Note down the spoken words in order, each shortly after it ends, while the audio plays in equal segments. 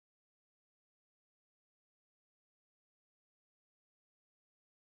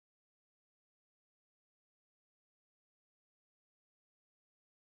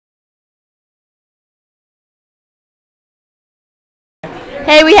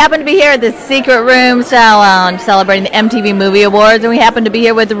Hey, we happen to be here at the Secret Room Salon celebrating the MTV Movie Awards, and we happen to be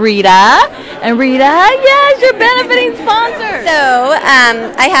here with Rita. And Rita, yes, your benefiting sponsor. So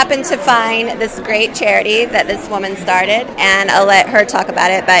I happened to find this great charity that this woman started, and I'll let her talk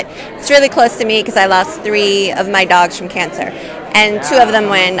about it, but it's really close to me because I lost 3 of my dogs from cancer, and 2 of them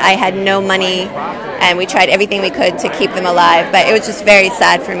when I had no money, and we tried everything we could to keep them alive, but it was just very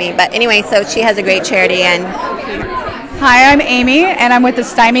sad for me. But anyway, so she has a great charity. And Hi, I'm Amy, and I'm with the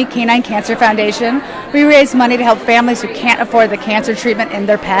Stymie Canine Cancer Foundation. We raise money to help families who can't afford the cancer treatment in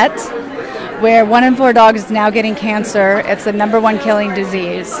their pets, where 1 in 4 dogs is now getting cancer. It's the #1 killing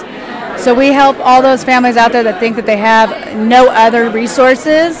disease. So we help all those families out there that think that they have no other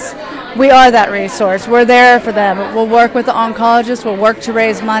resources. We are that resource. We're there for them. We'll work with the oncologist, we'll work to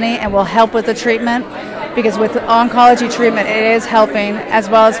raise money, and we'll help with the treatment, because with oncology treatment it is helping, as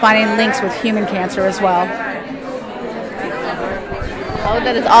well as finding links with human cancer as well. Oh,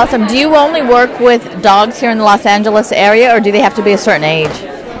 that is awesome. Do you only work with dogs here in the Los Angeles area, or do they have to be a certain age?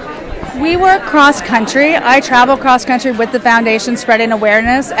 We work cross-country. I travel cross-country with the foundation, spreading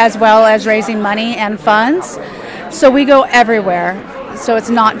awareness as well as raising money and funds. So we go everywhere. So it's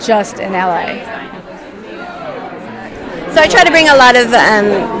not just in LA. so I try to bring a lot of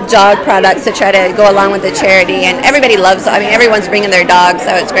dog products to try to go along with the charity, and everybody loves, I mean, everyone's bringing their dogs,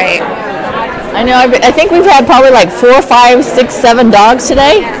 so it's great. I know, I think we've had probably like 4, 5, 6, 7 dogs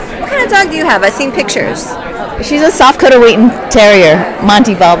today. What kind of dog do you have? I've seen pictures. She's a soft-coated Wheaten Terrier,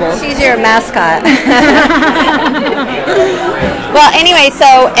 Monty Bubbles. She's your mascot. Well, anyway,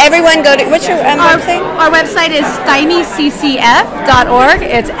 so everyone go to, what's your website? Our website is stymiecf.org.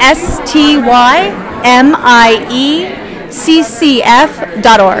 It's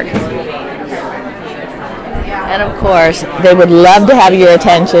STYMIECCF.org. And of course, they would love to have your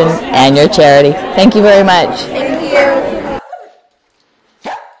attention and your charity. Thank you very much. Thank you.